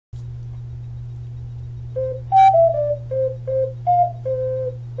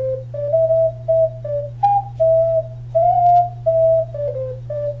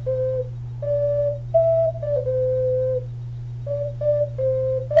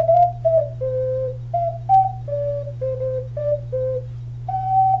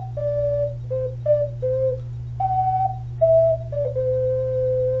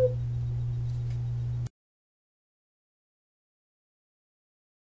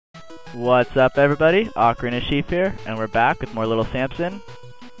What's up, everybody? OcarinaSchief here, and we're back with more Little Samson.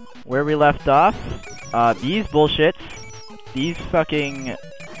 Where we left off, these bullshits, these fucking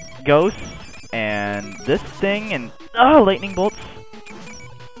ghosts, and this thing, and lightning bolts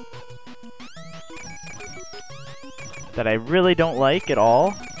that I really don't like at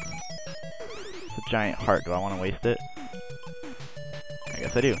all. It's a giant heart. Do I want to waste it? I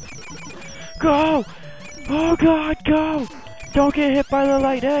guess I do. Go! Oh god, go! Don't get hit by the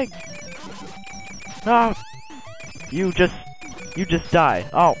lightning! No! You just die.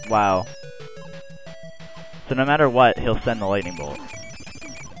 Oh, wow. So no matter what, he'll send the lightning bolt.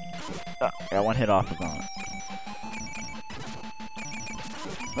 Got one hit off his arm.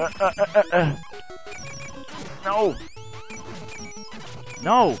 No!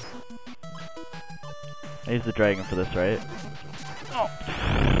 No! I used the dragon for this, right? Oh!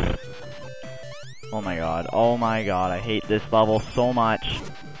 Oh my god. Oh my god. I hate this level so much.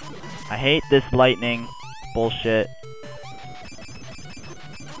 I hate this lightning bullshit.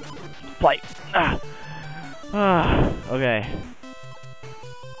 Flight. Okay.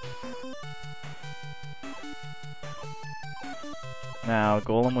 Now,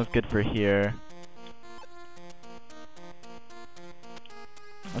 Golem was good for here.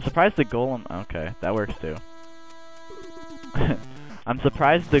 I'm surprised the Golem... Okay, that works too. I'm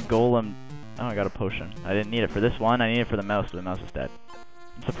surprised the Golem... Oh, I got a potion. I didn't need it for this one. I need it for the mouse, but the mouse is dead.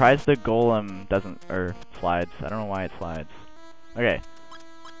 I'm surprised the Golem doesn't... or slides. I don't know why it slides. Okay.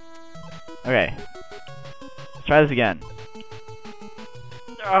 Okay. Let's try this again.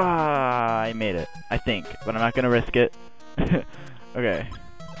 I made it. I think. But I'm not gonna risk it. Okay.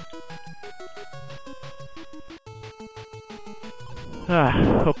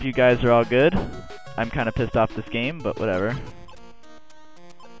 Hope you guys are all good. I'm kind of pissed off this game, but whatever.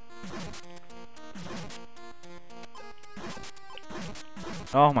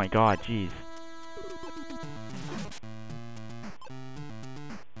 Oh my god, jeez.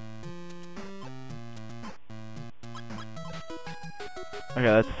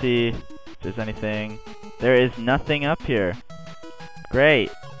 Okay, let's see if there's anything. There is nothing up here. Great.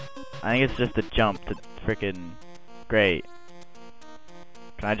 I think it's just a jump to frickin' great.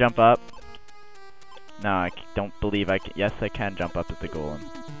 Can I jump up? No, I don't believe I can. Yes, I can jump up at the Golem.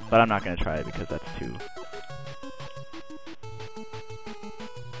 But I'm not gonna try it because that's too...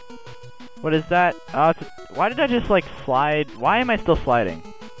 What is that? Oh, it's a... Why did I just, like, slide? Why am I still sliding?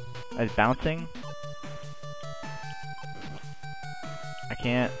 I was bouncing? I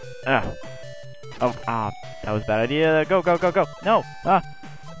can't... Ugh. Oh, that was a bad idea. Go, go, go, go! No! No,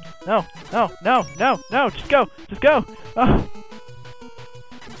 no, no, no, no! Just go! Just go! Oh!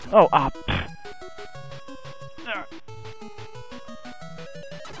 Oh,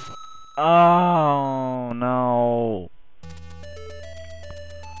 Oh, no.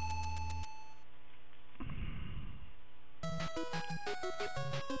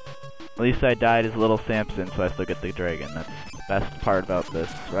 At least I died as Little Samson, so I still get the dragon. That's the best part about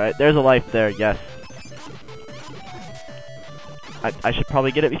this, right? There's a life there, yes. I should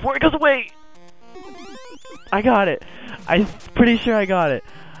probably get it before it goes away! I got it! I'm pretty sure I got it.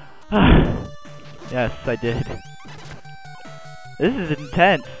 Yes, I did. This is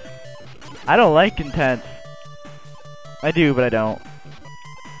intense. I don't like intense. I do, but I don't.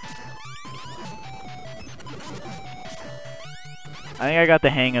 I think I got the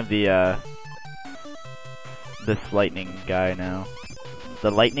hang of the, this lightning guy now.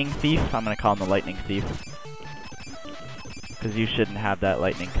 The lightning thief? I'm gonna call him the lightning thief. Because you shouldn't have that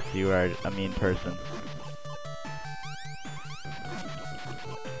lightning, because you are a mean person.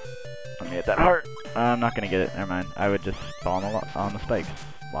 Let me get that heart. I'm not gonna get it, never mind. I would just fall on the spikes.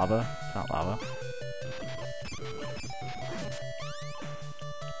 Lava? It's not lava.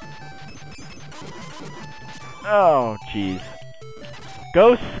 Oh, jeez.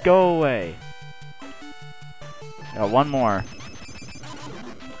 Ghosts, go away. Got one more.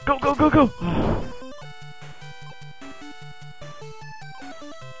 Go, go, go, go!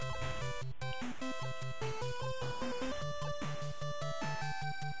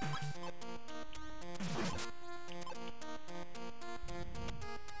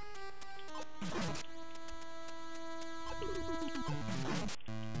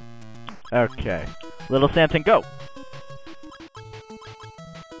 Okay. Little Samson, go!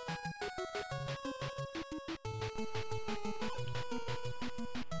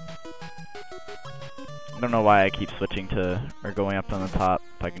 I don't know why I keep switching to, or going up on the top,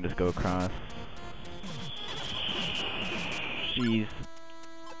 if I can just go across. Jeez.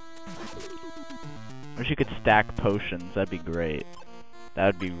 Wish you could stack potions, that'd be great. That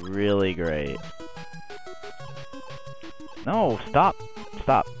would be really great. No, stop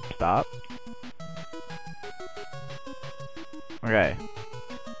Stop. Stop. Okay.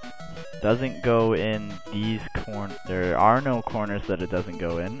 Doesn't go in these corners. There are no corners that it doesn't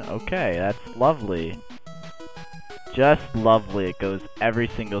go in. Okay, that's lovely. Just lovely. It goes every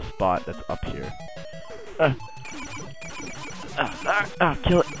single spot that's up here.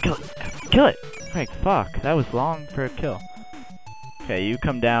 Kill it, kill it, kill it! Like, fuck, that was long for a kill. Okay, you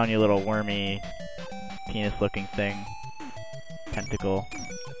come down, you little wormy, penis-looking thing. Tentacle.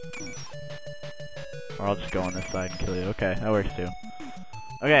 Or I'll just go on this side and kill you. Okay, that works too.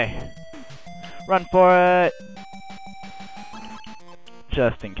 Okay. Run for it!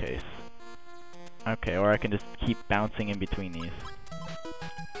 Just in case. Okay, or I can just keep bouncing in between these.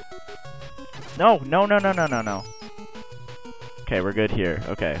 No! No, no, no, no, no, no. Okay, we're good here.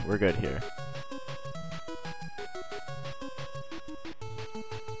 Okay, we're good here.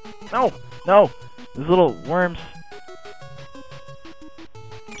 No! No! These little worms.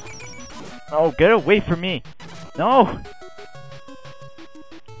 Oh, get away from me! No!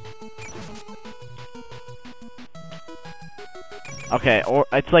 Okay, or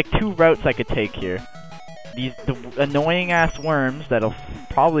it's like two routes I could take here. The annoying ass worms that'll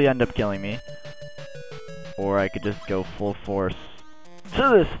probably end up killing me. Or I could just go full force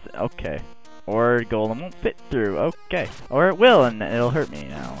to this. Okay. Or Golem won't fit through. Okay. Or it will and it'll hurt me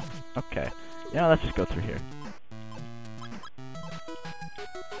now. Okay. Yeah, let's just go through here.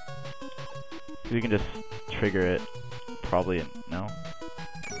 We can just trigger it. Probably no.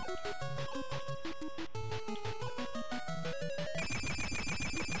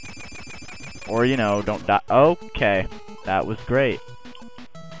 Or, you know, don't die. Okay. That was great.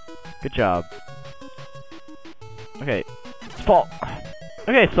 Good job. Okay. Fall.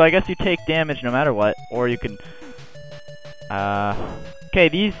 Okay, so I guess you take damage no matter what. Or you can... Okay,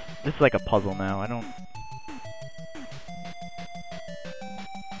 this is like a puzzle now. I don't...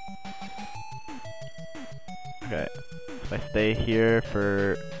 Okay. If I stay here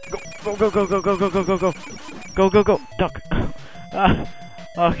for... Go, go, go, go, go, go, go, go, go. Go, go, go. Duck.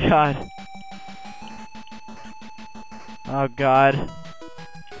 Oh, God. Oh, God.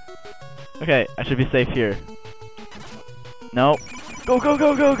 Okay, I should be safe here. Nope. Go, go,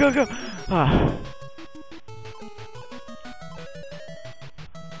 go, go, go, go! Ah.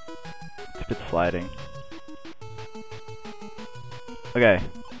 It's a bit sliding. Okay.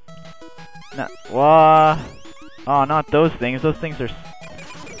 No. Oh, not those things. Those things are...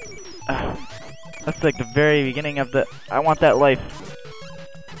 That's like the very beginning of the... I want that life.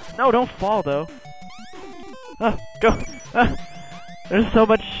 No, don't fall, though. Go! There's so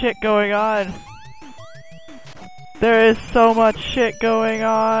much shit going on! There is so much shit going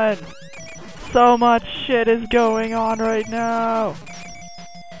on! So much shit is going on right now!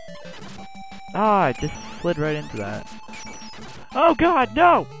 Ah, I just slid right into that. Oh God,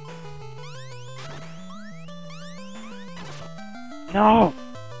 no! No!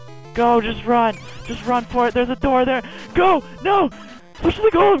 Go, just run! Just run for it, there's a door there! Go! No! Push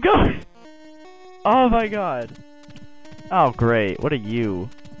the golem, go! Oh my God. Oh great, what are you?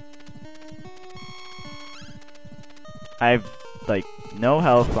 I've, like, no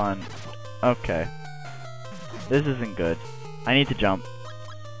health on... Okay. This isn't good. I need to jump.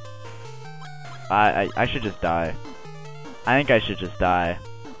 I should just die. I think I should just die.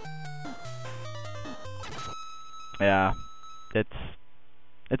 Yeah.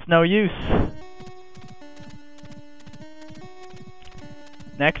 It's no use.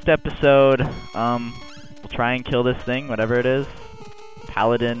 Next episode, we'll try and kill this thing, whatever it is.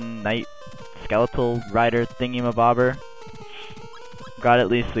 Paladin, Knight, Skeletal, Rider, thingy-mabobber. Got at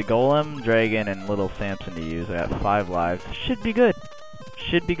least the Golem, Dragon, and little Samson to use. I got 5 lives. Should be good.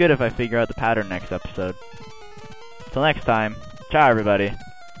 Should be good if I figure out the pattern next episode. Till next time, ciao everybody.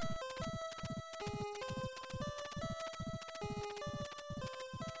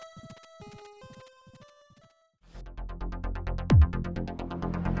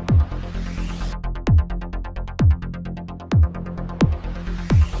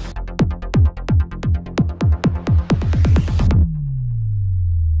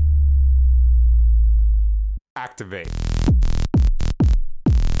 Activate.